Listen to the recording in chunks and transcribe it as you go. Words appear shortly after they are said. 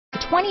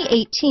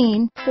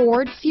2018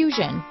 Ford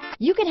Fusion.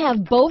 You can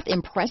have both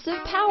impressive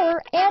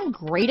power and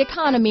great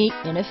economy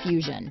in a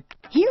Fusion.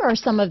 Here are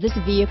some of this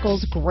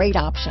vehicle's great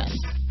options: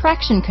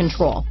 traction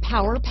control,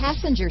 power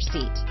passenger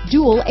seat,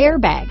 dual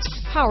airbags,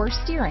 power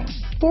steering,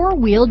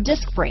 four-wheel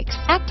disc brakes,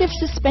 active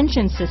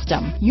suspension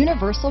system,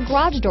 universal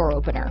garage door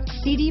opener,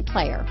 CD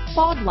player,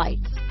 fog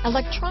lights,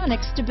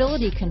 electronic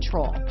stability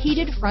control,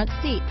 heated front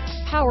seats,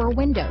 power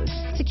windows,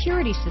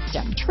 security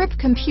system, trip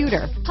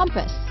computer,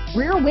 compass,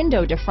 rear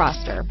window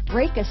defroster,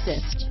 brake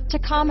assist,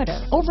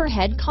 tachometer,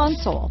 overhead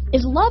console.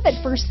 Is love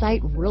at first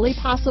sight really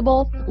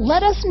possible?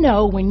 Let us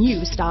know when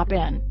you stop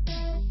in.